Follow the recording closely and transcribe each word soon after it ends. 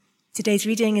Today's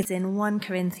reading is in 1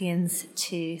 Corinthians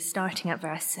 2, starting at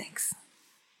verse 6.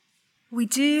 We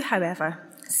do, however,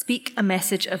 speak a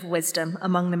message of wisdom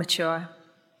among the mature,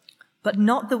 but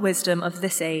not the wisdom of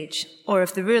this age or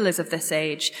of the rulers of this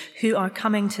age who are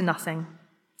coming to nothing.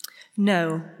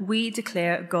 No, we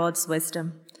declare God's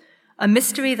wisdom, a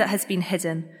mystery that has been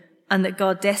hidden and that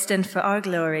God destined for our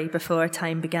glory before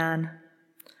time began.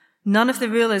 None of the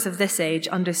rulers of this age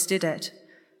understood it,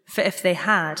 for if they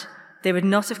had, they would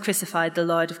not have crucified the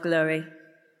Lord of glory.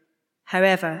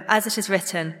 However, as it is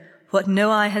written, what no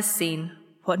eye has seen,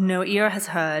 what no ear has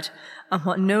heard, and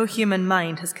what no human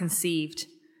mind has conceived,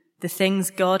 the things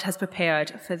God has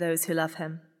prepared for those who love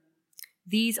him.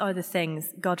 These are the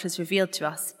things God has revealed to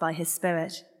us by his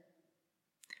Spirit.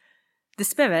 The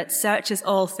Spirit searches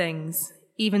all things,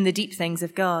 even the deep things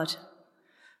of God.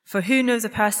 For who knows a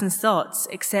person's thoughts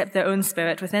except their own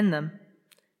spirit within them?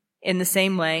 In the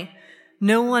same way,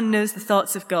 no one knows the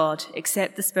thoughts of God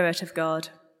except the Spirit of God.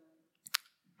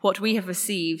 What we have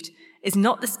received is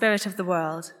not the spirit of the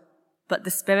world, but the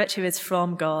Spirit who is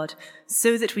from God,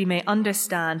 so that we may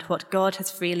understand what God has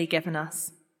freely given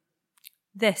us.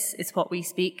 This is what we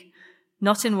speak,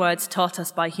 not in words taught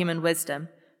us by human wisdom,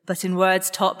 but in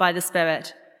words taught by the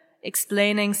Spirit,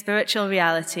 explaining spiritual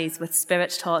realities with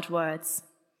Spirit-taught words.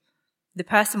 The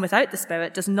person without the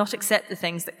Spirit does not accept the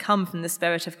things that come from the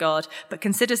Spirit of God, but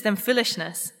considers them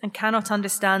foolishness and cannot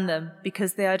understand them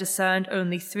because they are discerned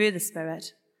only through the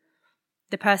Spirit.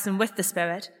 The person with the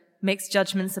Spirit makes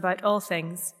judgments about all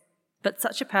things, but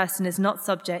such a person is not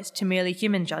subject to merely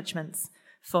human judgments,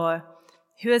 for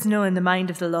who has known the mind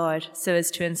of the Lord so as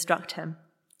to instruct him?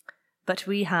 But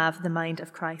we have the mind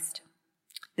of Christ.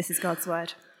 This is God's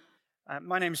word.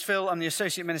 My name's Phil, I'm the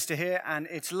Associate Minister here, and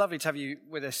it's lovely to have you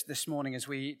with us this morning as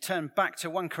we turn back to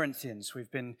 1 Corinthians. We've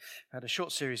had a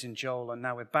short series in Joel, and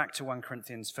now we're back to 1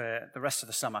 Corinthians for the rest of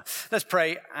the summer. Let's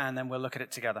pray, and then we'll look at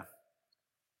it together.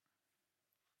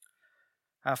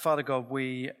 Our Father God,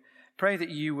 we pray that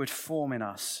you would form in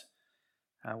us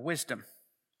wisdom.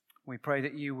 We pray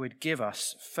that you would give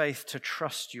us faith to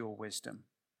trust your wisdom.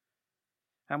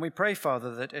 And we pray,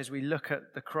 Father, that as we look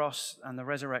at the cross and the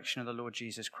resurrection of the Lord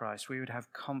Jesus Christ, we would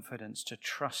have confidence to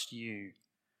trust you,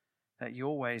 that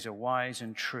your ways are wise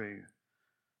and true,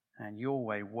 and your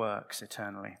way works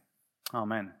eternally.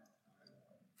 Amen.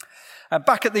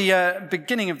 Back at the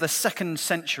beginning of the 2nd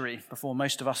century, before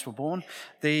most of us were born,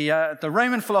 the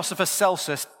Roman philosopher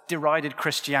Celsus derided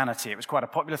Christianity. It was quite a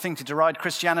popular thing to deride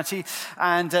Christianity,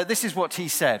 and this is what he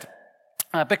said.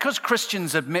 Because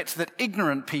Christians admit that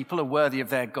ignorant people are worthy of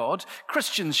their God,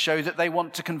 Christians show that they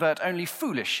want to convert only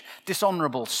foolish,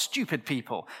 dishonorable, stupid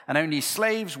people, and only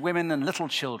slaves, women, and little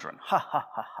children. Ha, ha,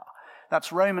 ha, ha.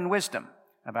 That's Roman wisdom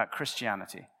about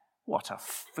Christianity. What a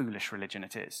foolish religion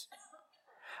it is.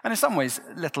 And in some ways,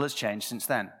 little has changed since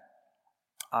then.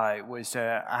 I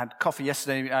had coffee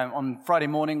yesterday on Friday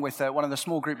morning with one of the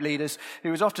small group leaders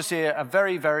who was off to see a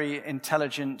very, very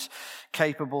intelligent,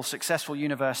 capable, successful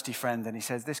university friend. And he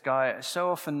says, this guy, so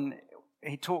often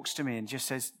he talks to me and just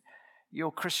says, your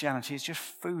Christianity is just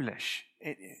foolish.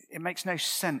 It makes no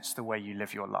sense the way you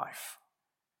live your life.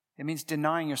 It means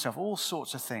denying yourself all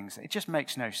sorts of things. It just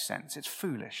makes no sense. It's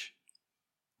foolish.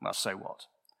 Well, so what?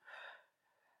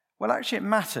 Well, actually it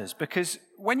matters, because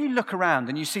when you look around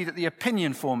and you see that the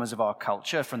opinion formers of our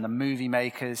culture, from the movie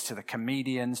makers to the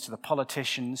comedians to the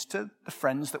politicians to the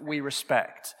friends that we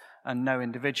respect and know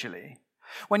individually,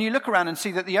 when you look around and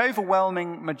see that the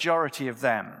overwhelming majority of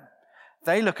them,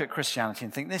 they look at Christianity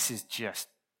and think it's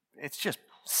just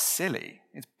silly,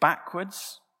 it's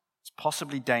backwards, it's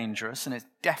possibly dangerous, and it's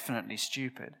definitely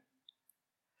stupid.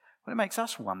 Well, it makes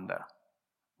us wonder,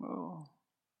 well,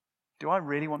 do I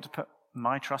really want to put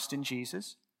my trust in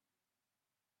Jesus?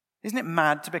 Isn't it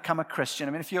mad to become a Christian?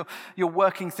 I mean, if you're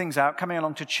working things out, coming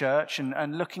along to church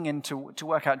and looking into to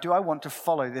work out, do I want to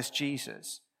follow this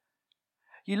Jesus?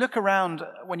 You look around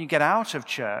when you get out of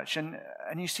church and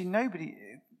you see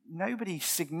nobody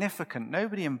significant,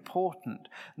 nobody important,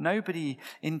 nobody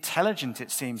intelligent, it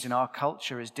seems, in our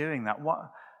culture is doing that.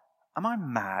 What? Am I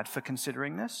mad for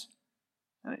considering this?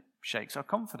 And it shakes our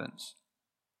confidence.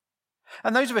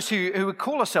 And those of us who would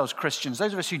call ourselves Christians,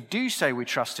 those of us who do say we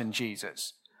trust in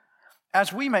Jesus,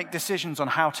 as we make decisions on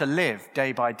how to live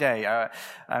day by day,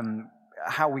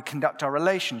 how we conduct our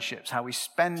relationships, how we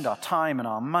spend our time and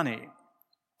our money,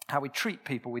 how we treat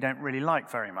people we don't really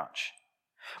like very much.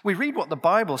 We read what the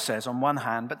Bible says on one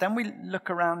hand, but then we look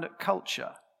around at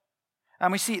culture.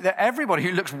 And we see that everybody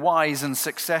who looks wise and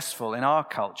successful in our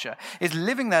culture is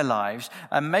living their lives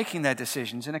and making their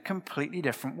decisions in a completely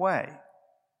different way.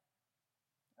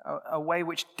 a way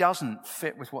which doesn't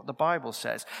fit with what the Bible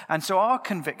says. And so our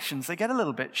convictions, they get a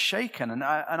little bit shaken, and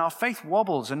our faith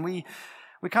wobbles, and we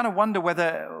kind of wonder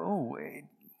whether,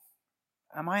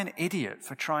 am I an idiot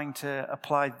for trying to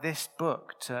apply this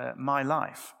book to my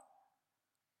life?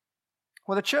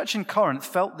 Well, the church in Corinth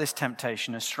felt this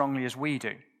temptation as strongly as we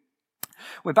do.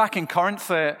 We're back in Corinth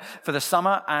for the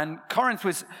summer, and Corinth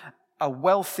was a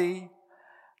wealthy,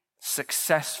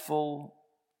 successful,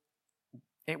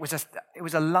 it was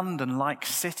a London-like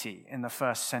city in the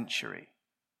first century.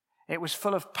 It was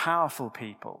full of powerful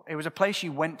people. It was a place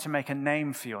you went to make a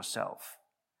name for yourself.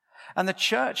 And the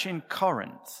church in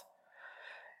Corinth,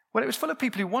 well, it was full of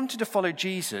people who wanted to follow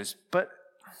Jesus, but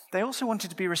they also wanted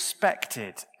to be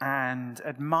respected and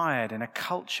admired in a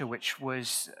culture which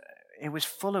was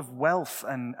full of wealth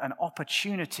and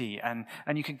opportunity, and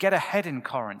you could get ahead in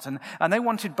Corinth. And they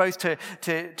wanted both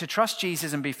to trust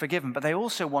Jesus and be forgiven, but they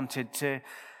also wanted to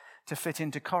fit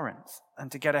into Corinth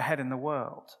and to get ahead in the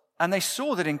world. And they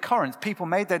saw that in Corinth, people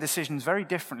made their decisions very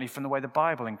differently from the way the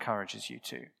Bible encourages you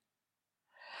to.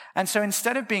 And so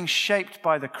instead of being shaped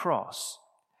by the cross,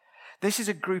 this is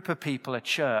a group of people, a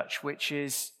church, which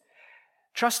is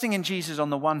trusting in Jesus on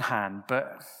the one hand,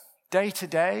 but day to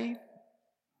day,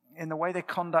 in the way they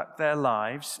conduct their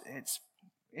lives,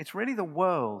 it's really the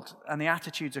world and the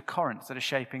attitudes of Corinth that are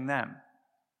shaping them.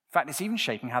 In fact, it's even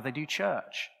shaping how they do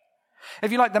church.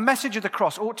 If you like, the message of the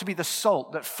cross ought to be the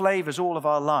salt that flavors all of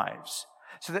our lives,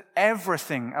 so that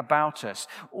everything about us,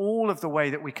 all of the way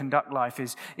that we conduct life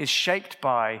is shaped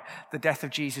by the death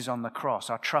of Jesus on the cross,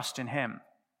 our trust in him.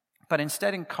 But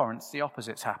instead in Corinth, the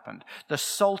opposite's happened. The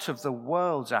salt of the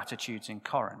world's attitudes in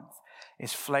Corinth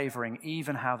is flavoring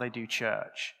even how they do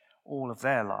church, all of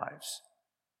their lives.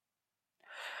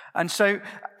 And so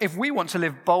if we want to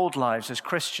live bold lives as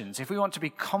Christians, if we want to be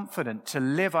confident to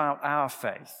live out our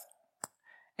faith,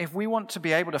 if we want to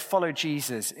be able to follow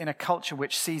Jesus in a culture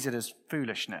which sees it as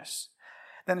foolishness,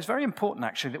 then it's very important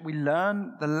actually that we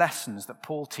learn the lessons that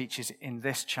Paul teaches in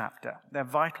this chapter. They're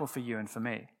vital for you and for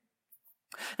me.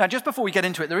 Now, just before we get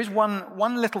into it, there is one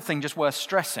little thing just worth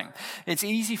stressing. It's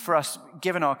easy for us,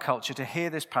 given our culture, to hear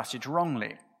this passage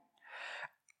wrongly.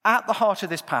 At the heart of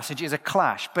this passage is a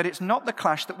clash, but it's not the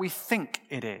clash that we think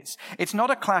it is. It's not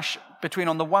a clash between,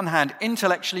 on the one hand,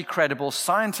 intellectually credible,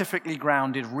 scientifically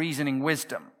grounded reasoning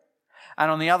wisdom,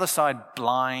 and on the other side,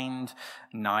 blind,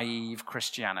 naive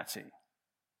Christianity.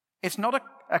 It's not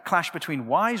a clash between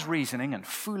wise reasoning and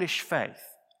foolish faith.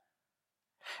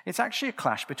 It's actually a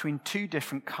clash between two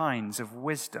different kinds of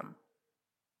wisdom.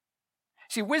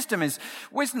 See,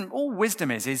 all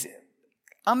wisdom is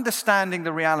understanding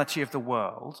the reality of the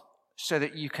world so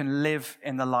that you can live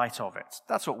in the light of it.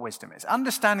 That's what wisdom is.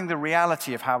 Understanding the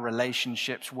reality of how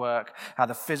relationships work, how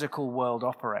the physical world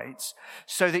operates,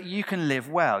 so that you can live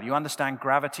well. You understand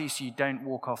gravity so you don't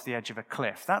walk off the edge of a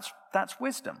cliff. That's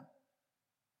wisdom.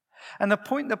 And the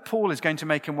point that Paul is going to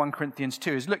make in 1 Corinthians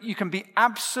 2 is, look, you can be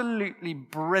absolutely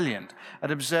brilliant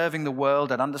at observing the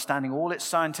world, at understanding all its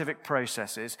scientific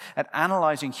processes, at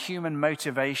analyzing human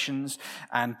motivations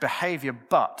and behavior,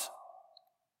 but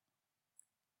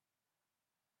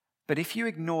if you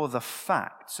ignore the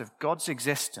facts of God's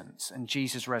existence and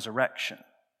Jesus' resurrection,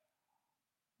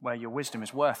 well, your wisdom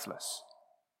is worthless,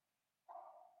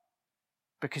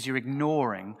 because you're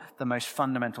ignoring the most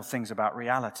fundamental things about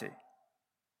reality.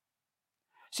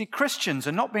 See, Christians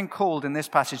are not being called in this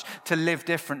passage to live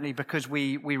differently because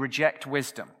we reject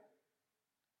wisdom.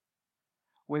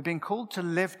 We're being called to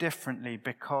live differently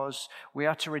because we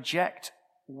are to reject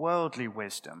worldly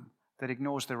wisdom that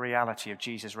ignores the reality of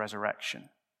Jesus' resurrection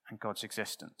and God's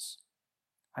existence.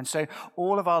 And so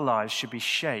all of our lives should be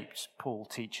shaped, Paul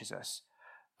teaches us,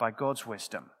 by God's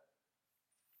wisdom.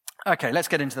 Okay, let's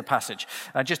get into the passage.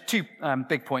 Just two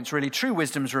big points, really. True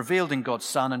wisdom is revealed in God's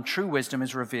Son, and true wisdom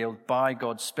is revealed by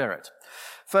God's Spirit.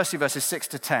 Firstly, verses 6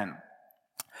 to 10.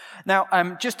 Now,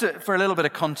 for a little bit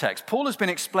of context, Paul has been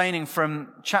explaining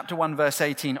from chapter 1, verse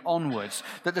 18 onwards,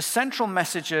 that the central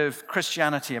message of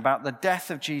Christianity about the death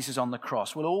of Jesus on the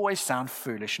cross will always sound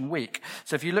foolish and weak.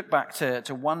 So if you look back to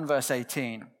 1 verse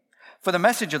 18, for the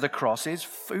message of the cross is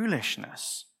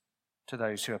foolishness to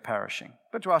those who are perishing,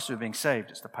 but to us who are being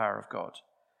saved, it's the power of God.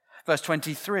 Verse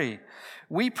 23,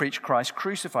 we preach Christ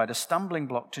crucified, a stumbling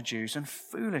block to Jews and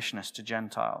foolishness to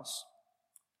Gentiles.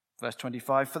 Verse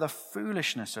 25, for the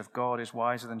foolishness of God is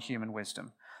wiser than human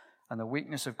wisdom, and the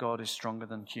weakness of God is stronger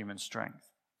than human strength.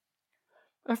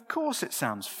 Of course it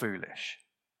sounds foolish.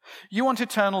 You want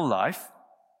eternal life?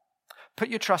 Put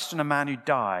your trust in a man who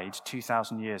died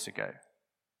 2,000 years ago.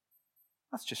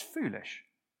 That's just foolish.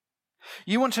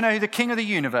 You want to know who the King of the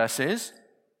universe is?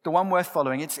 the one worth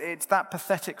following. It's that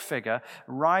pathetic figure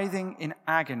writhing in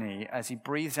agony as he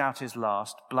breathes out his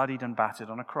last, bloodied and battered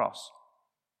on a cross,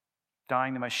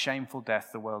 dying the most shameful death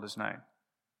the world has known.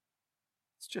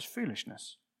 It's just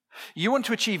foolishness. You want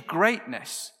to achieve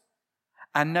greatness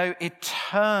and know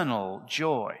eternal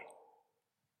joy.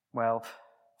 Well,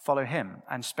 follow him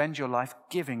and spend your life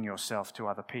giving yourself to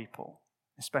other people,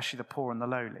 especially the poor and the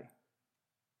lowly.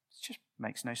 It just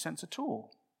makes no sense at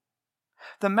all.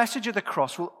 The message of the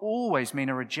cross will always mean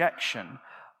a rejection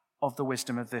of the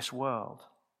wisdom of this world.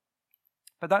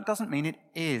 But that doesn't mean it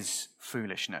is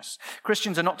foolishness.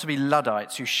 Christians are not to be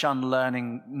Luddites who shun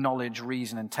learning, knowledge,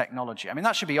 reason, and technology. I mean,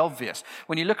 that should be obvious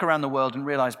when you look around the world and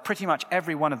realize pretty much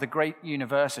every one of the great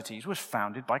universities was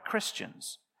founded by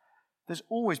Christians. There's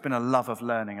always been a love of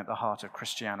learning at the heart of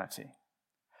Christianity.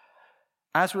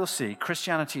 As we'll see,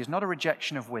 Christianity is not a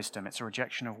rejection of wisdom, it's a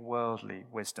rejection of worldly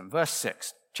wisdom. Verse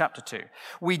 6, chapter 2.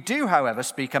 We do, however,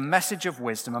 speak a message of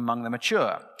wisdom among the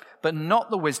mature, but not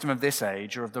the wisdom of this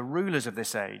age or of the rulers of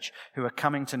this age who are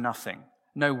coming to nothing.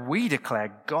 No, we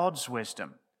declare God's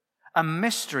wisdom, a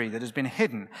mystery that has been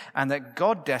hidden and that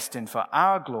God destined for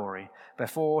our glory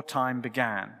before time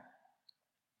began.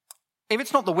 If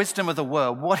it's not the wisdom of the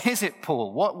world, what is it,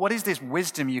 Paul? What is this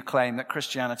wisdom you claim that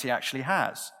Christianity actually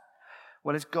has?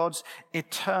 Well, it's God's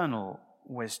eternal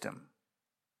wisdom.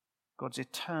 God's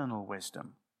eternal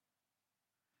wisdom.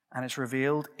 And it's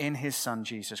revealed in his Son,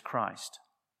 Jesus Christ.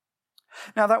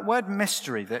 Now, that word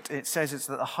mystery, that it says it's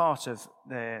at the heart of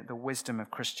the wisdom of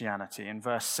Christianity in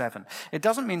verse 7, it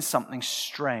doesn't mean something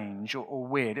strange or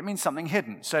weird. It means something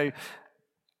hidden. So,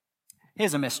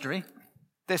 here's a mystery.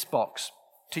 This box,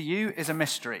 to you, is a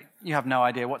mystery. You have no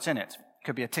idea what's in it.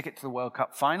 Could be a ticket to the World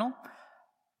Cup final.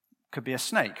 Could be a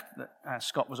snake that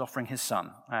Scott was offering his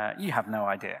son. You have no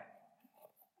idea.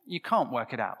 You can't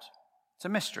work it out. It's a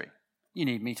mystery. You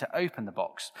need me to open the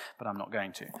box, but I'm not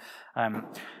going to.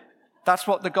 That's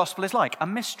what the gospel is like, a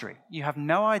mystery. You have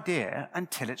no idea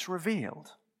until it's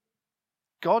revealed.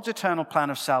 God's eternal plan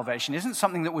of salvation isn't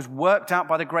something that was worked out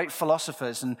by the great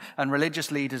philosophers and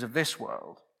religious leaders of this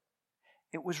world.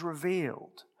 It was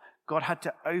revealed. God had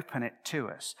to open it to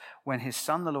us when his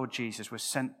Son, the Lord Jesus, was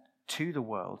sent to the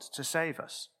world to save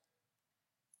us.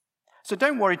 So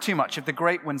don't worry too much if the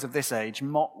great ones of this age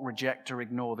mock, reject, or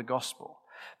ignore the gospel,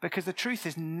 because the truth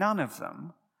is none of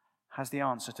them has the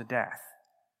answer to death.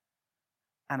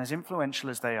 And as influential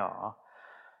as they are,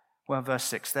 well, verse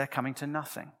 6, they're coming to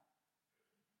nothing.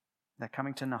 They're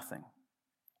coming to nothing.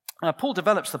 Paul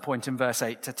develops the point in verse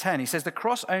 8 to 10. He says the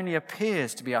cross only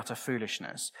appears to be utter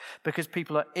foolishness because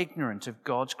people are ignorant of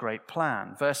God's great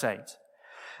plan. Verse 8.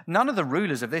 None of the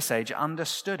rulers of this age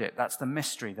understood it. That's the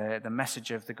mystery, the message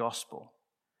of the gospel.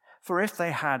 For if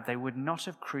they had, they would not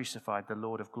have crucified the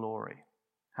Lord of glory.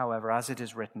 However, as it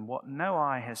is written, what no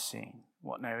eye has seen,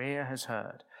 what no ear has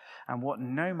heard, and what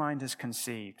no mind has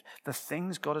conceived, the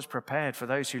things God has prepared for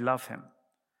those who love him.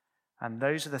 And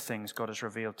those are the things God has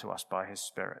revealed to us by his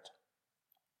Spirit.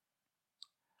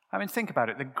 I mean, think about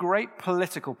it. The great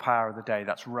political power of the day,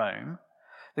 that's Rome.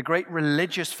 The great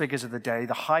religious figures of the day,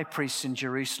 the high priests in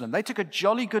Jerusalem, they took a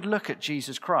jolly good look at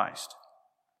Jesus Christ.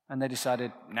 And they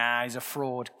decided, nah, he's a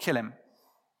fraud, kill him.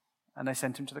 And they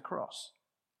sent him to the cross.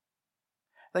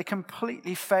 They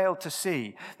completely failed to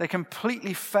see. They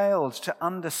completely failed to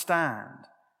understand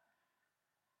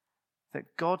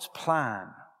that God's plan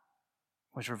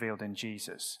was revealed in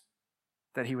Jesus,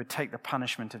 that he would take the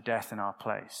punishment of death in our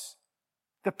place.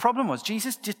 The problem was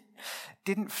Jesus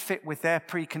didn't fit with their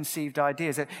preconceived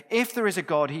ideas that if there is a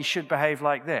God, he should behave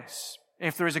like this.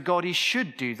 If there is a God, he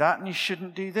should do that and he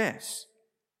shouldn't do this.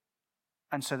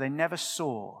 And so they never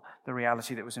saw the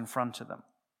reality that was in front of them.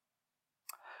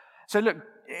 So look,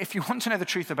 if you want to know the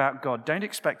truth about God, don't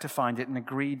expect to find it in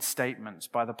agreed statements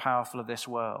by the powerful of this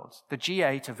world. The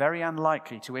G8 are very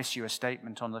unlikely to issue a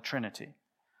statement on the Trinity.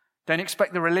 Don't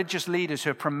expect the religious leaders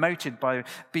who are promoted by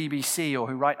BBC or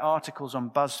who write articles on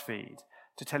BuzzFeed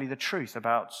to tell you the truth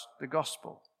about the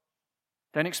gospel.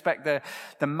 Don't expect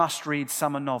the must-read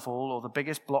summer novel or the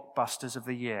biggest blockbusters of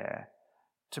the year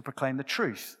to proclaim the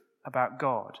truth about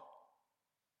God.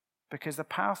 Because the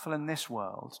powerful in this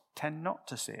world tend not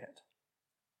to see it.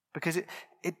 Because it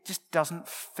just doesn't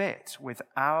fit with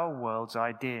our world's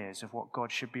ideas of what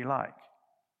God should be like.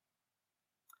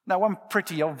 Now, one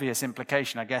pretty obvious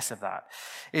implication, I guess, of that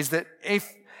is that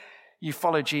if you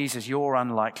follow Jesus, you're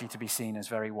unlikely to be seen as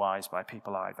very wise by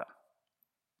people either.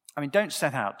 I mean, don't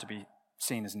set out to be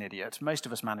seen as an idiot. Most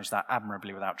of us manage that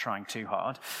admirably without trying too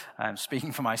hard,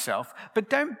 speaking for myself. But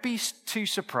don't be too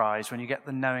surprised when you get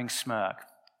the knowing smirk.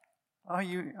 Oh,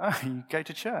 you go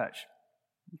to church.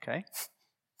 Okay.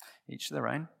 Each to their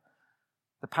own.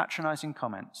 the patronizing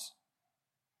comments.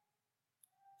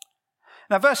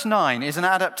 Now, verse 9 is an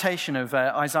adaptation of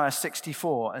Isaiah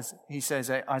 64, as he says,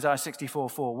 Isaiah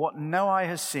 64:4, what no eye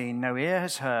has seen, no ear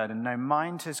has heard, and no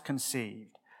mind has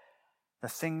conceived, the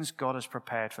things God has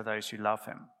prepared for those who love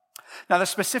him. Now, the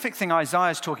specific thing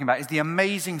Isaiah is talking about is the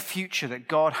amazing future that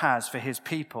God has for his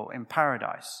people in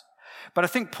paradise. But I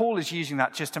think Paul is using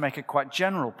that just to make a quite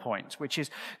general point, which is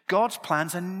God's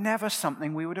plans are never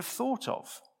something we would have thought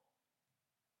of.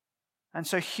 And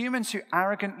so humans who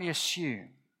arrogantly assume,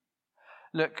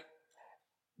 look,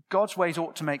 God's ways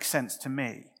ought to make sense to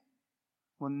me,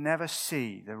 will never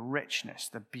see the richness,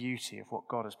 the beauty of what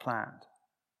God has planned.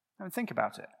 I mean, think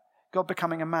about it. God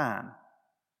becoming a man.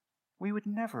 We would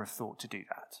never have thought to do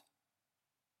that.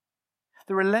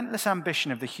 The relentless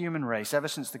ambition of the human race ever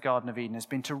since the Garden of Eden has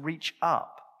been to reach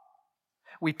up.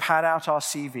 We pad out our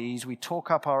CVs, we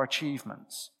talk up our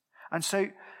achievements. And so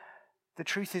the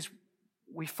truth is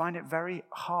we find it very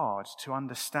hard to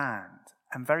understand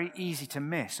and very easy to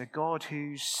miss a God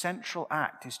whose central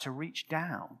act is to reach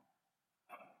down,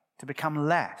 to become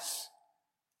less,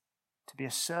 to be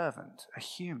a servant, a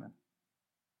human.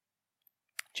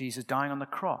 Jesus dying on the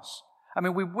cross. I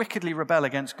mean, we wickedly rebel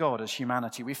against God as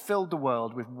humanity. We filled the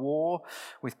world with war,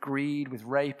 with greed, with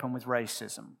rape, and with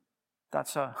racism.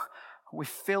 We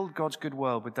filled God's good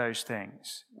world with those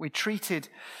things. We treated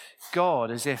God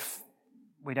as if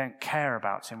we don't care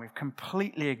about him. We've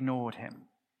completely ignored him.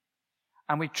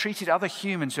 And we've treated other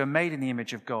humans who are made in the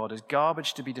image of God as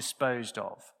garbage to be disposed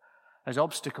of, as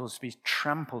obstacles to be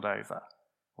trampled over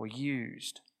or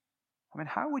used. I mean,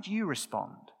 how would you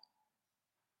respond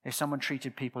if someone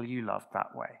treated people you loved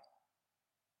that way?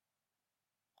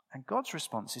 And God's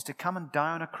response is to come and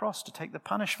die on a cross to take the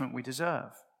punishment we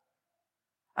deserve.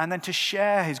 And then to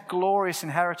share his glorious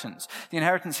inheritance, the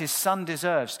inheritance his son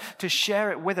deserves, to share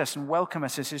it with us and welcome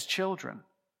us as his children.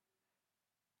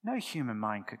 No human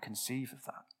mind could conceive of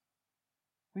that.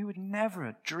 We would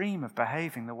never dream of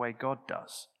behaving the way God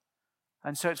does.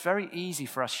 And so it's very easy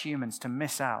for us humans to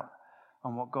miss out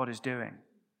on what God is doing.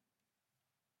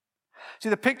 See,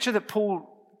 the picture that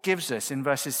Paul gives us in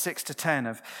verses 6 to 10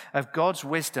 of God's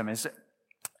wisdom is,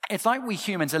 it's like we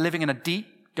humans are living in a deep,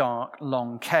 dark,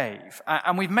 long cave.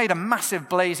 And we've made a massive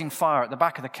blazing fire at the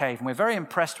back of the cave. And we're very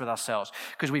impressed with ourselves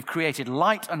because we've created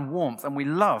light and warmth and we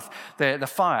love the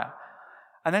fire.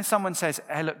 And then someone says,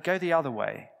 hey, look, go the other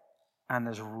way. And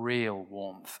there's real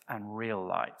warmth and real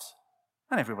light.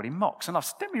 And everybody mocks and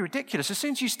laughs. Don't be ridiculous. As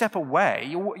soon as you step away,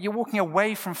 you're walking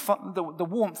away from the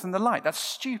warmth and the light. That's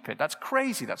stupid. That's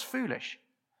crazy. That's foolish.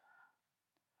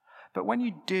 But when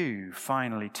you do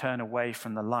finally turn away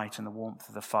from the light and the warmth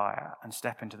of the fire and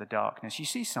step into the darkness, you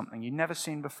see something you've never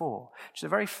seen before, which is a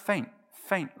very faint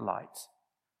light.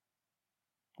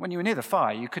 When you were near the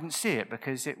fire, you couldn't see it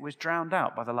because it was drowned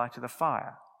out by the light of the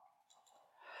fire.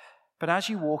 But as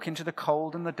you walk into the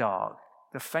cold and the dark,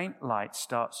 the faint light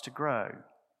starts to grow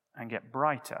and get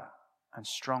brighter and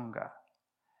stronger.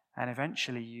 And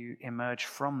eventually you emerge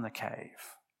from the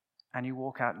cave and you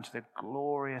walk out into the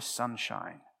glorious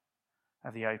sunshine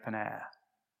of the open air.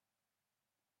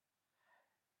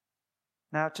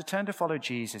 Now, to turn to follow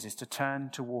Jesus is to turn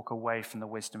to walk away from the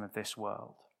wisdom of this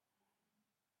world.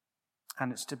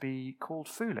 And it's to be called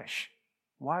foolish.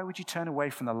 Why would you turn away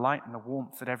from the light and the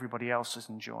warmth that everybody else is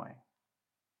enjoying?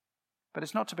 But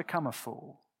it's not to become a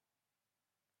fool.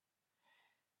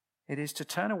 It is to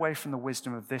turn away from the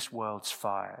wisdom of this world's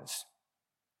fires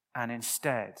and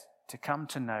instead to come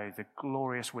to know the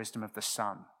glorious wisdom of the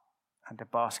Son and to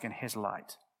bask in his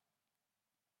light.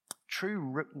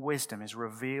 True wisdom is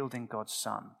revealed in God's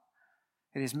Son.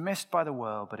 It is missed by the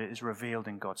world, but it is revealed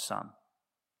in God's Son.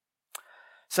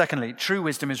 Secondly, true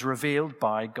wisdom is revealed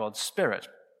by God's Spirit.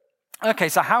 Okay,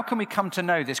 so how can we come to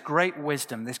know this great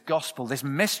wisdom, this gospel, this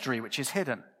mystery which is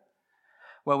hidden?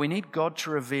 Well, we need God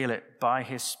to reveal it by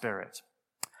his Spirit.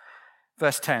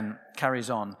 Verse 10 carries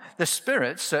on. The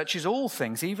Spirit searches all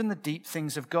things, even the deep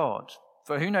things of God.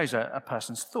 For who knows a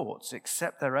person's thoughts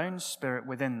except their own spirit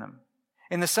within them?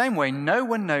 In the same way, no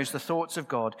one knows the thoughts of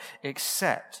God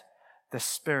except the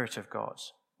Spirit of God.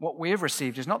 What we have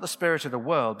received is not the spirit of the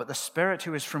world, but the Spirit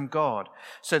who is from God,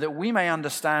 so that we may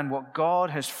understand what God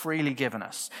has freely given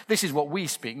us. This is what we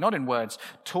speak, not in words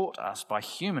taught us by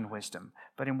human wisdom,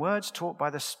 but in words taught by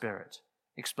the Spirit,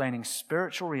 explaining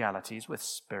spiritual realities with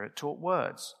Spirit-taught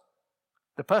words.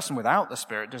 The person without the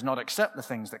Spirit does not accept the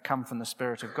things that come from the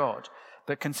Spirit of God,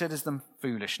 but considers them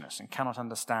foolishness and cannot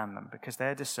understand them, because they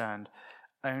are discerned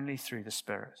only through the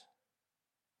Spirit.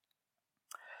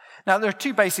 Now, there are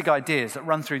two basic ideas that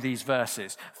run through these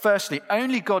verses. Firstly,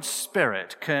 only God's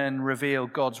Spirit can reveal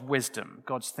God's wisdom,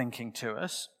 God's thinking to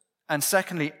us. And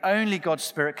secondly, only God's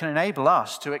Spirit can enable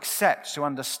us to accept, to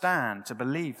understand, to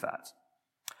believe that.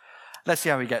 Let's see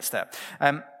how he gets there.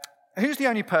 Who's the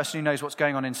only person who knows what's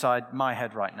going on inside my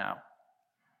head right now?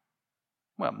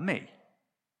 Well, me.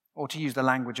 Or to use the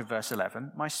language of verse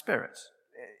 11, my spirit.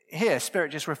 Here,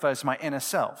 spirit just refers to my inner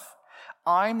self.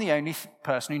 I'm the only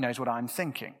person who knows what I'm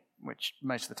thinking, which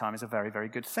most of the time is a very, very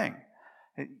good thing.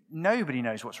 Nobody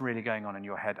knows what's really going on in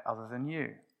your head other than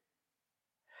you.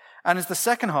 And as the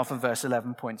second half of verse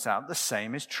 11 points out, the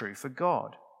same is true for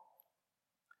God.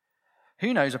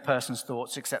 Who knows a person's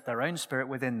thoughts except their own spirit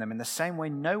within them? In the same way,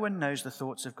 no one knows the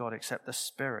thoughts of God except the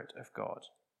Spirit of God.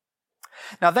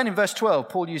 Now then in verse 12,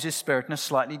 Paul uses spirit in a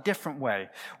slightly different way.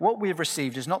 What we have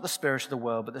received is not the spirit of the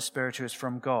world, but the Spirit who is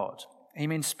from God. He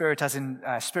means spirit as in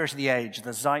spirit of the age,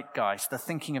 the zeitgeist, the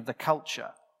thinking of the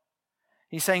culture.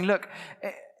 He's saying, look,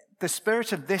 the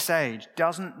spirit of this age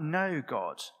doesn't know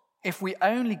God. If we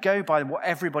only go by what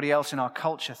everybody else in our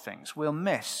culture thinks, we'll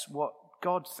miss what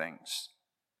God thinks.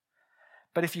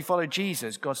 But if you follow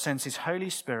Jesus, God sends his Holy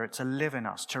Spirit to live in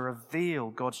us, to reveal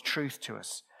God's truth to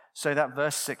us, so that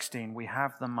verse 16, we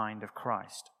have the mind of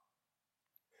Christ.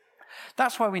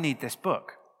 That's why we need this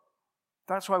book.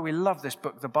 That's why we love this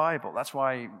book, the Bible. That's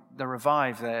why the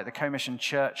Revive, the Co-Mission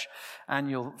Church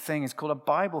annual thing is called a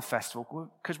Bible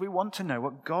Festival, because we want to know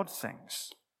what God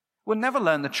thinks. We'll never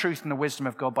learn the truth and the wisdom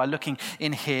of God by looking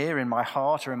in here, in my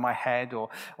heart or in my head, or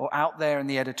out there in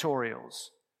the editorials.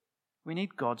 We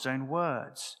need God's own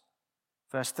words.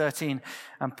 Verse 13,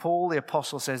 and Paul the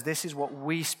apostle says, this is what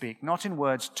we speak, not in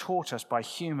words taught us by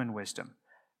human wisdom,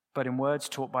 but in words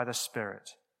taught by the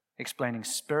Spirit, explaining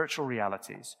spiritual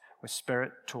realities with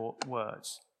Spirit-taught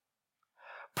words.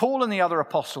 Paul and the other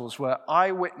apostles were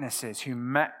eyewitnesses who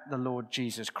met the Lord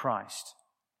Jesus Christ.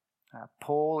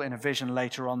 Paul in a vision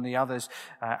later on, the others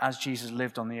as Jesus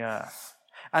lived on the earth.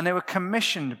 And they were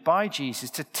commissioned by Jesus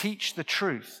to teach the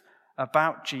truth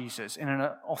about Jesus in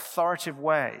an authoritative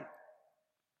way.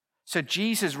 So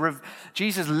Jesus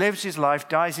lives his life,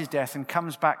 dies his death, and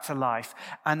comes back to life.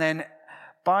 And then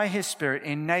by his Spirit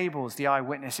enables the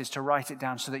eyewitnesses to write it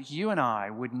down so that you and I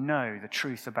would know the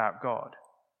truth about God.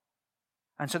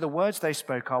 And so the words they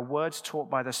spoke are words taught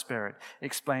by the Spirit,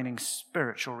 explaining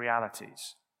spiritual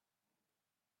realities.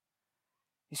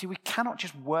 You see, we cannot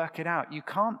just work it out. You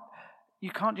can't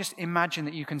just imagine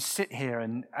that you can sit here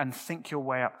and think your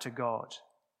way up to God.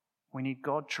 We need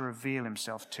God to reveal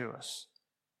himself to us.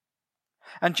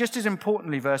 And just as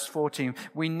importantly, verse 14,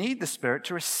 we need the Spirit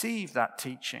to receive that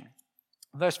teaching.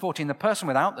 Verse 14, the person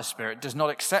without the Spirit does not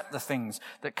accept the things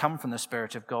that come from the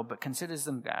Spirit of God, but considers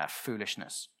them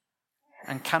foolishness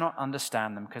and cannot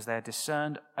understand them because they are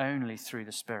discerned only through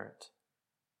the Spirit.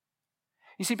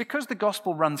 You see, because the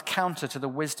gospel runs counter to the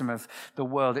wisdom of the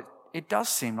world, it does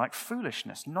seem like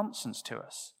foolishness, nonsense to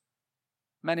us.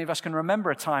 Many of us can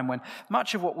remember a time when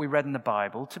much of what we read in the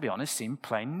Bible, to be honest, seemed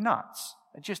plain nuts.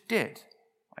 It just did.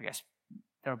 I guess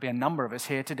there will be a number of us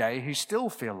here today who still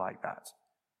feel like that.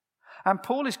 And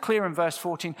Paul is clear in verse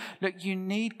 14, look, you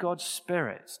need God's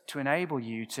Spirit to enable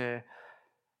you to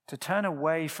turn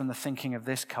away from the thinking of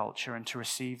this culture and to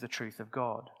receive the truth of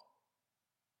God.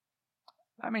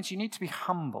 That means you need to be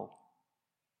humble.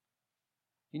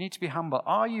 You need to be humble.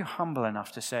 Are you humble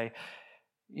enough to say,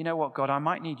 you know what, God, I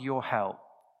might need your help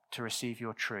to receive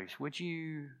your truth. Would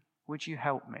you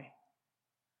help me?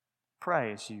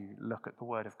 Pray as you look at the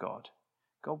Word of God.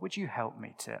 God, would you help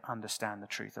me to understand the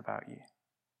truth about you?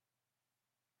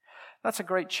 That's a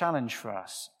great challenge for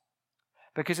us.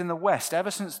 Because in the West, ever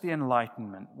since the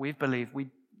Enlightenment, we've believed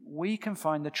we can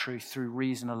find the truth through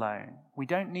reason alone. We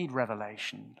don't need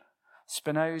revelation.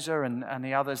 Spinoza and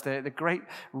the others, the great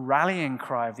rallying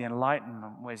cry of the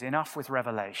Enlightenment was enough with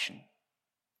revelation.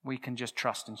 We can just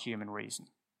trust in human reason.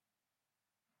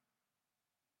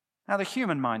 Now, the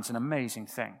human mind's an amazing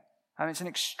thing. I mean, it's an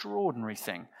extraordinary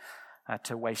thing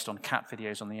to waste on cat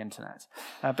videos on the internet.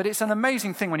 But it's an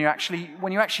amazing thing when you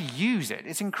actually use it.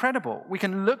 It's incredible. We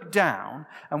can look down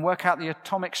and work out the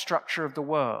atomic structure of the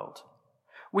world.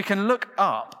 We can look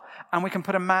up and we can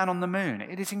put a man on the moon.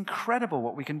 It is incredible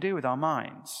what we can do with our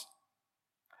minds.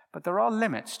 But there are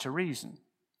limits to reason.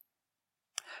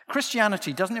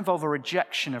 Christianity doesn't involve a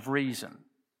rejection of reason,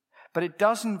 but it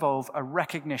does involve a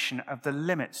recognition of the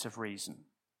limits of reason.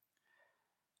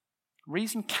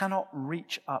 Reason cannot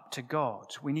reach up to God.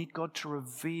 We need God to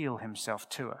reveal himself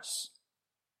to us.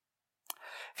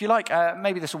 If you like,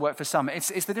 maybe this will work for some.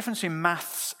 It's the difference between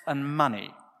maths and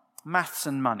money. Maths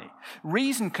and money.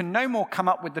 Reason can no more come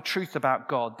up with the truth about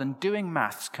God than doing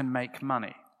maths can make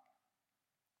money.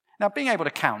 Now, being able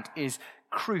to count is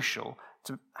crucial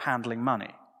to handling money,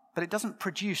 but it doesn't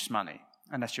produce money.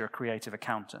 unless you're a creative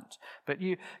accountant. But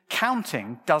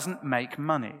counting doesn't make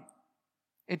money.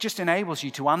 It just enables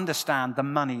you to understand the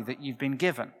money that you've been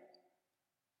given.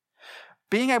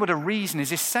 Being able to reason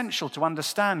is essential to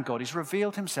understand God. He's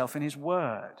revealed himself in his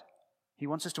word. He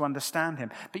wants us to understand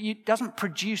him. But it doesn't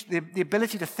produce, the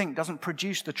ability to think doesn't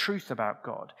produce the truth about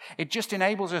God. It just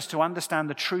enables us to understand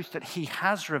the truth that he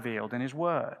has revealed in his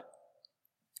word.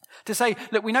 To say,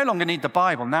 look, we no longer need the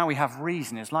Bible, now we have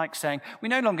reason, is like saying, we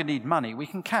no longer need money, we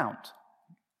can count.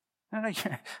 No,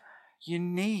 you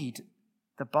need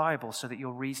the Bible so that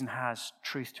your reason has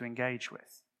truth to engage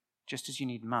with, just as you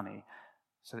need money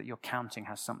so that your counting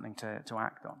has something to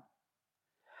act on.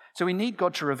 So we need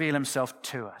God to reveal himself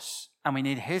to us, and we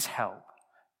need his help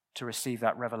to receive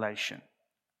that revelation.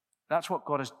 That's what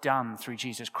God has done through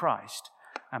Jesus Christ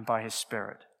and by his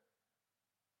Spirit.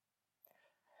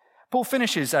 Paul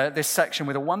finishes this section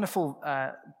with a wonderful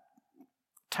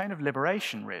tone of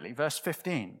liberation, really. Verse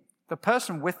 15. The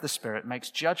person with the Spirit makes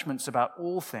judgments about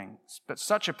all things, but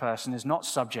such a person is not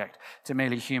subject to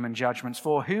merely human judgments.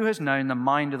 For who has known the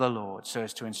mind of the Lord so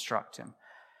as to instruct him?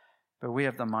 But we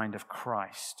have the mind of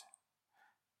Christ.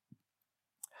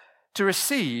 To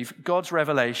receive God's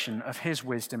revelation of his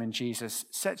wisdom in Jesus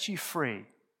sets you free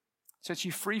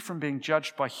from being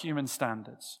judged by human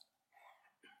standards.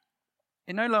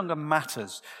 It no longer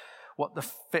matters what the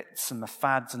fits and the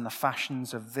fads and the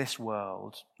fashions of this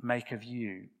world make of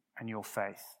you and your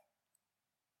faith.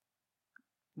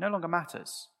 It no longer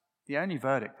matters. The only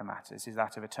verdict that matters is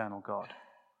that of eternal God.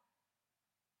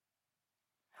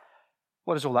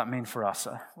 What does all that mean for us?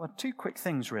 Well, two quick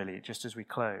things really, just as we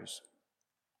close.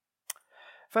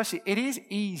 Firstly, it is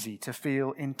easy to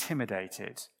feel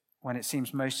intimidated when it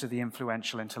seems most of the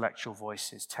influential intellectual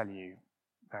voices tell you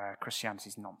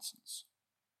Christianity's nonsense.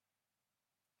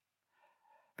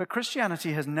 But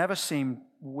Christianity has never seemed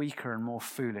weaker and more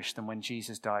foolish than when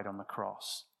Jesus died on the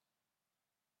cross.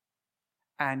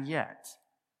 And yet,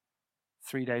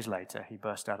 3 days later, he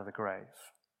burst out of the grave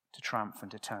to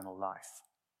triumphant eternal life.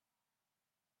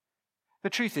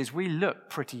 The truth is, we look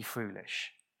pretty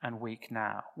foolish and weak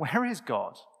now. Where is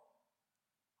God?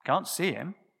 Can't see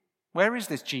him. Where is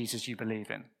this Jesus you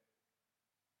believe in?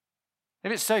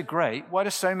 If it's so great, why do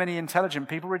so many intelligent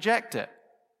people reject it?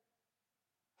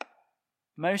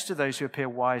 Most of those who appear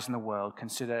wise in the world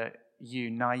consider you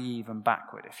naive and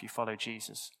backward if you follow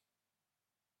Jesus.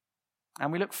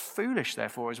 And we look foolish,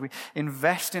 therefore, as we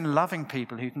invest in loving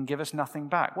people who can give us nothing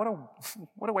back. What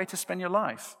a way to spend your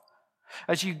life.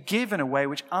 As you give in a way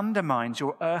which undermines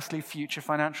your earthly future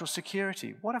financial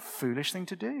security. What a foolish thing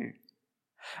to do.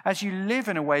 As you live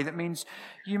in a way that means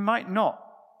you might not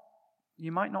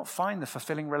find the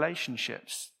fulfilling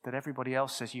relationships that everybody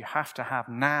else says you have to have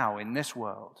now in this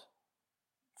world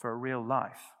for a real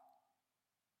life.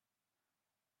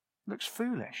 Looks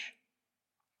foolish,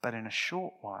 but in a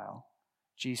short while,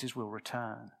 Jesus will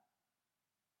return.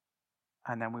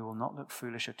 And then we will not look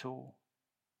foolish at all.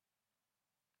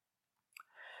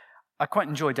 I quite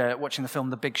enjoyed watching the film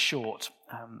The Big Short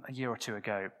a year or two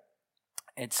ago.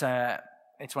 It's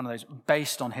one of those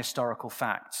based on historical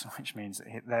facts, which means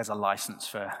there's a license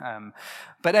for.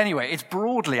 But anyway, it's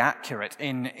broadly accurate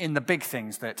in the big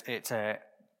things that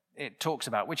it talks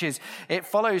about, which is it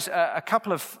follows a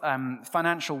couple of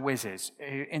financial whizzes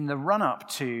who, in the run-up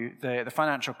to the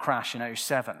financial crash in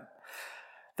 2007,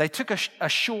 they took a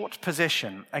short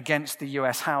position against the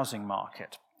US housing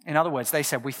market. In other words, they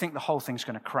said, we think the whole thing's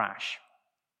going to crash.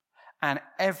 And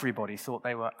everybody thought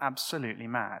they were absolutely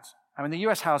mad. I mean, the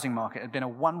US housing market had been a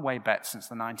one-way bet since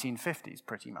the 1950s,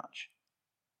 pretty much.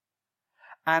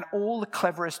 And all the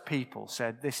cleverest people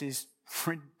said, this is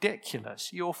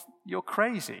ridiculous. You're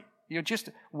crazy.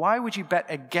 Why would you bet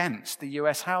against the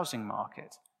US housing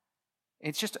market?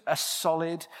 It's just a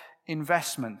solid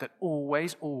investment that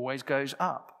always goes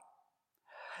up.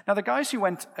 Now, the guys who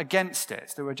went against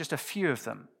it, there were just a few of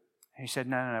them who said,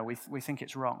 no, we think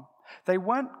it's wrong. They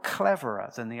weren't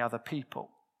cleverer than the other people.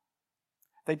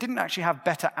 They didn't actually have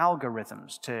better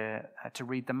algorithms to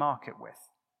read the market with.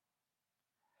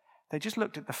 They just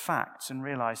looked at the facts and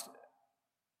realized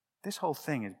this whole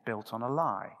thing is built on a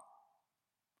lie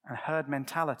and herd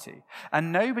mentality.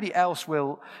 And nobody else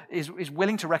is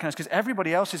willing to recognize, because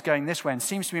everybody else is going this way and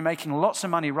seems to be making lots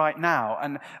of money right now.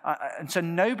 And so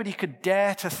nobody could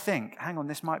dare to think, hang on,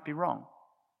 this might be wrong.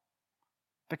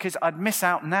 Because I'd miss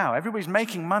out now. Everybody's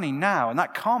making money now, and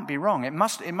that can't be wrong. It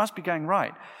must be going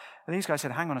right. And these guys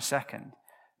said, hang on a second.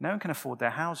 No one can afford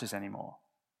their houses anymore.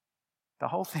 The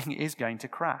whole thing is going to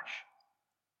crash.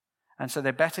 And so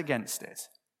they bet against it.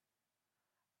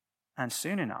 And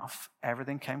soon enough,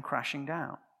 everything came crashing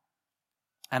down.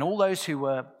 And all those who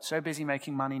were so busy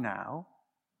making money now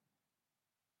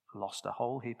lost a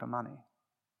whole heap of money.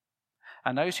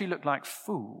 And those who looked like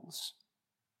fools,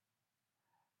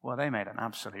 well, they made an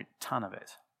absolute ton of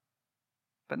it.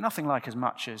 But nothing like as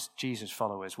much as Jesus'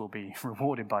 followers will be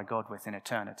rewarded by God with in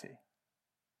eternity.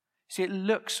 See, it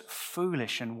looks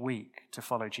foolish and weak to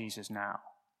follow Jesus now.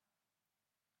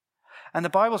 And the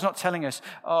Bible's not telling us,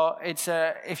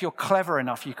 if you're clever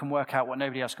enough, you can work out what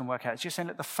nobody else can work out. It's just saying,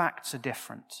 look, the facts are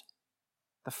different.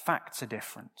 The facts are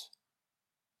different.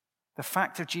 The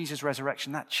fact of Jesus'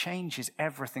 resurrection, that changes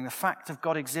everything. The fact of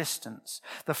God's existence,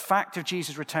 the fact of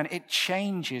Jesus' return, it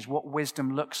changes what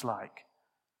wisdom looks like.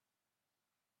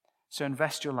 So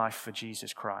invest your life for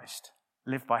Jesus Christ.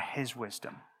 Live by his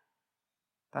wisdom.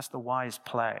 That's the wise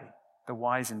play, the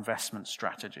wise investment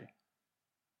strategy.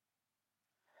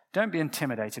 Don't be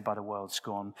intimidated by the world's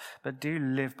scorn, but do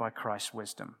live by Christ's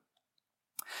wisdom.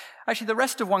 Actually, the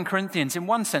rest of 1 Corinthians, in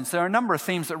one sense, there are a number of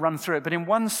themes that run through it, but in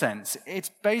one sense,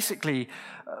 it's basically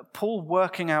Paul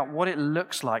working out what it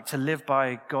looks like to live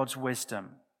by God's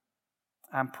wisdom.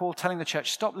 And Paul telling the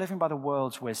church, stop living by the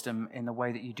world's wisdom in the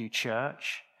way that you do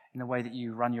church, in the way that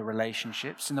you run your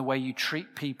relationships, in the way you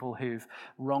treat people who've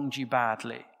wronged you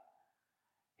badly.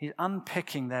 He's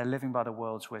unpicking their living by the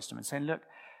world's wisdom and saying, look,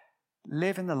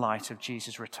 live in the light of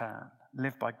Jesus' return.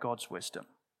 Live by God's wisdom.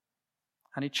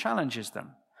 And he challenges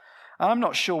them. I'm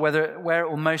not sure where it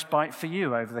will most bite for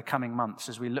you over the coming months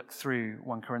as we look through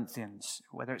 1 Corinthians,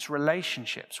 whether it's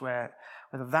relationships, whether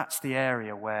that's the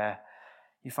area where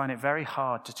you find it very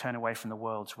hard to turn away from the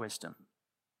world's wisdom.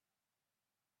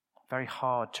 Very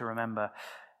hard to remember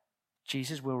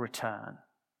Jesus will return.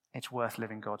 It's worth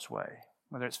living God's way.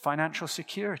 Whether it's financial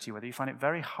security, whether you find it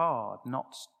very hard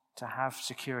not to have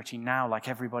security now like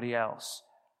everybody else,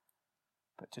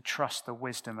 but to trust the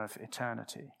wisdom of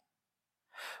eternity.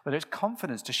 Whether it's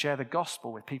confidence to share the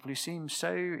gospel with people who seem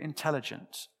so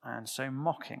intelligent and so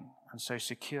mocking and so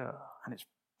secure. And it's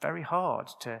very hard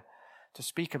to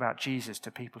speak about Jesus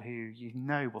to people who you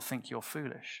know will think you're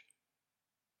foolish.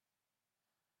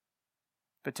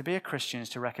 But to be a Christian is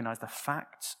to recognize the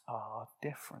facts are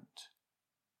different.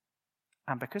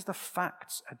 And because the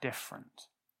facts are different,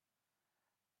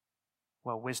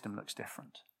 well, wisdom looks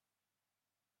different.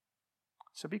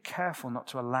 So be careful not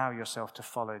to allow yourself to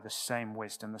follow the same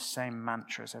wisdom, the same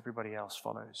mantras everybody else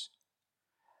follows.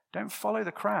 Don't follow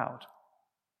the crowd.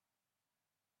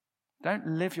 Don't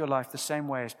live your life the same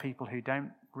way as people who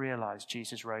don't realize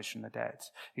Jesus rose from the dead,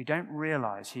 who don't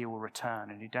realize he will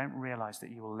return, and who don't realize that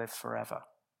you will live forever.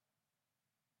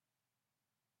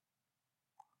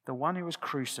 The one who was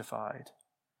crucified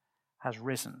has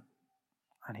risen,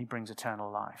 and he brings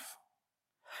eternal life.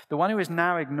 The one who is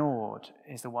now ignored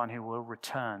is the one who will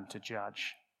return to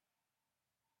judge.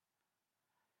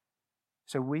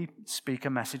 So we speak a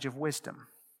message of wisdom,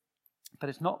 but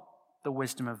it's not the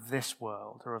wisdom of this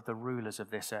world or of the rulers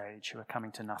of this age who are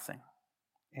coming to nothing.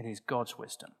 It is God's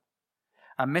wisdom,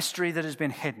 a mystery that has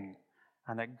been hidden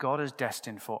and that God has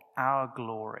destined for our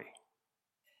glory.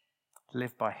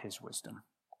 Live by his wisdom.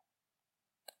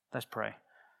 Let's pray.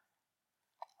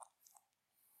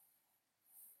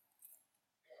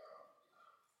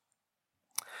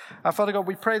 Father God,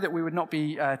 we pray that we would not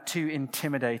be too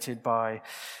intimidated by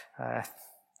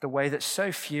the way that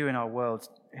so few in our world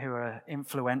who are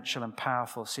influential and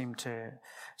powerful seem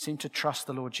to trust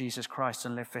the Lord Jesus Christ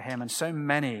and live for him. And so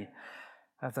many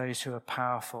of those who are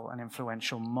powerful and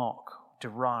influential mock,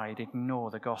 deride,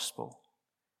 ignore the gospel.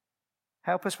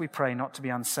 Help us, we pray, not to be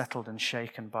unsettled and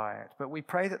shaken by it, but we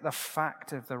pray that the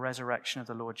fact of the resurrection of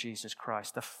the Lord Jesus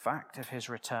Christ, the fact of his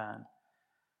return,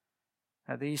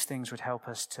 that these things would help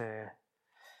us to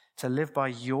live by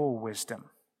your wisdom,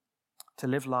 to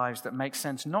live lives that make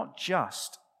sense not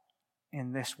just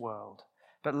in this world,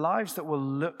 but lives that will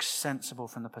look sensible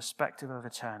from the perspective of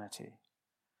eternity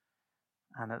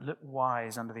and that look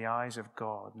wise under the eyes of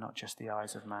God, not just the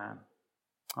eyes of man.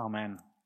 Amen.